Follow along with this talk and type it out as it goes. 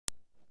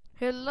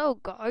Hello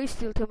guys,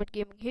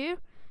 TheUltimateGaming here,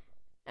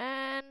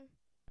 and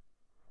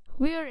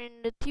we're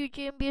in the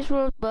TheUGMB's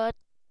world, but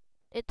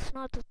it's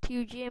not a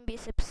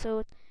TheUGMB's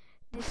episode.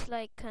 This is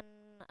like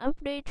an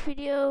update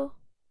video.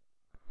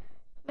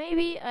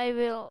 Maybe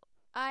I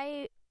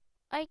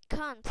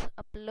can't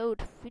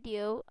upload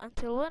video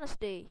until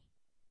Wednesday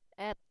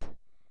at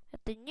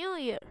the New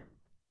Year.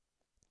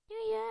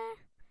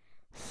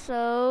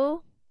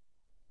 So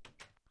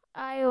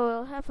I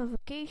will have a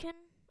vacation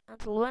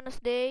until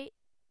Wednesday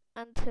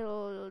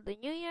until the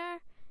New Year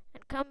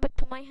and come back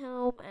to my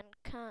home and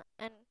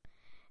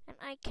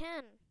I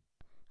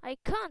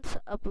can't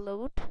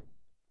upload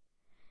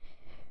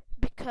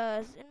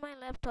because in my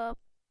laptop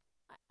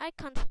I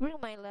can't bring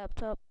my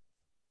laptop.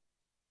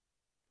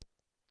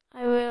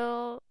 I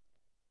will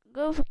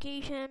go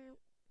vacation,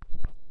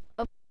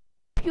 a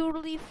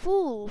purely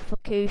full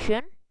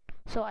vacation,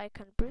 so I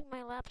can bring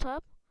my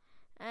laptop,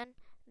 and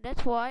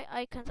that's why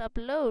I can't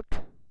upload.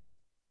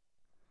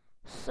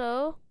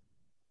 So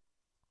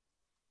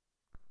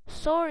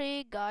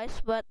sorry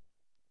guys, but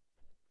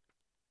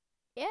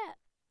yeah,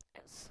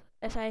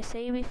 as I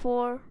say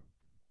before,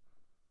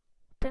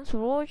 thanks for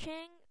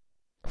watching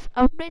this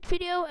update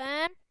video,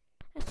 and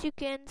as you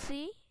can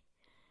see,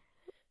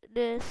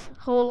 this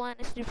whole line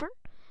is different.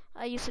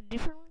 I use a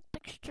different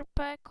texture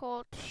pack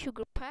called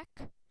Sugar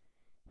Pack.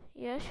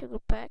 Yeah, Sugar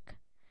Pack,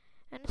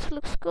 and it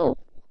looks cool,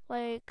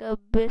 like a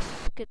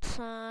biscuit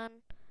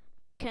sun,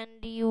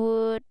 candy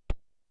wood,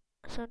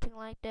 something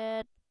like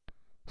that.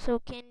 So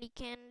candy,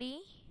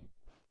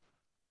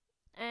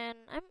 and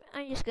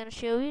I'm just gonna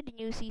show you the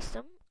new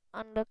system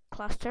on the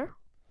cluster.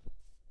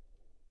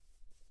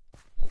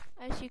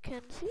 As you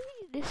can see,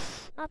 this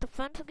is not a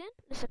fence again,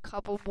 this is a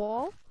cobble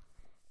wall.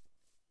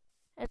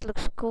 It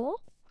looks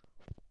cool.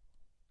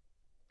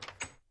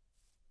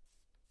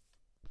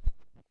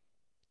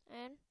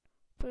 And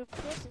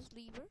press this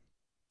lever.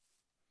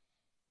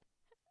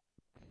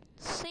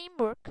 Same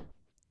work,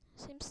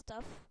 same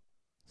stuff,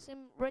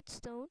 same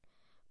redstone,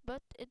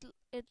 but it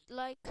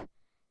like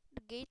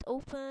the gate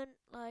open,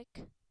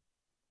 like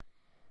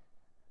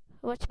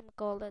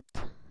whatchamacallit,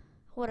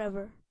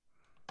 whatever.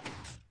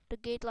 The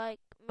gate like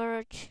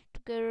merge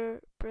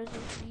together, press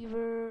this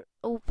lever,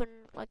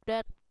 open like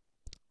that,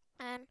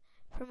 and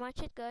pretty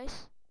much it,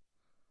 guys.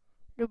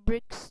 The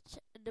bricks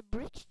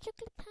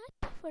chocolate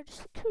hat for the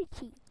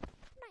security.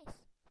 Nice.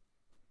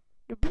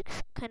 The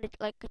bricks kinda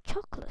like a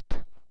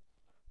chocolate.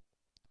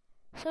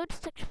 So this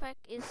texture pack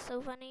is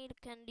so funny. The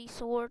candy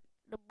sword,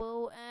 the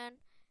bow, and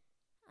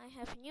I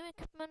have new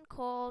equipment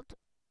called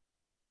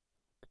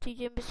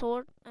TGMB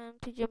sword and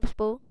TGMB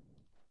bow.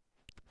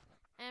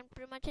 And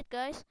pretty much it,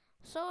 guys.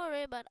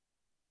 Sorry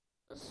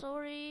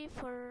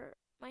for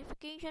my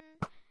vacation,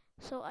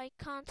 so I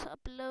can't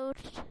upload.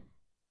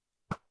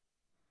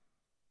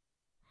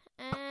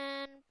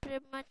 And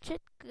pretty much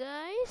it,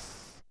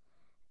 guys.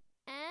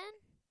 And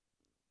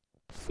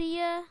see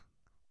ya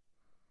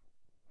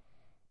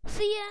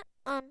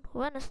on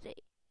Wednesday.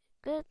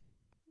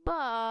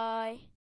 Goodbye.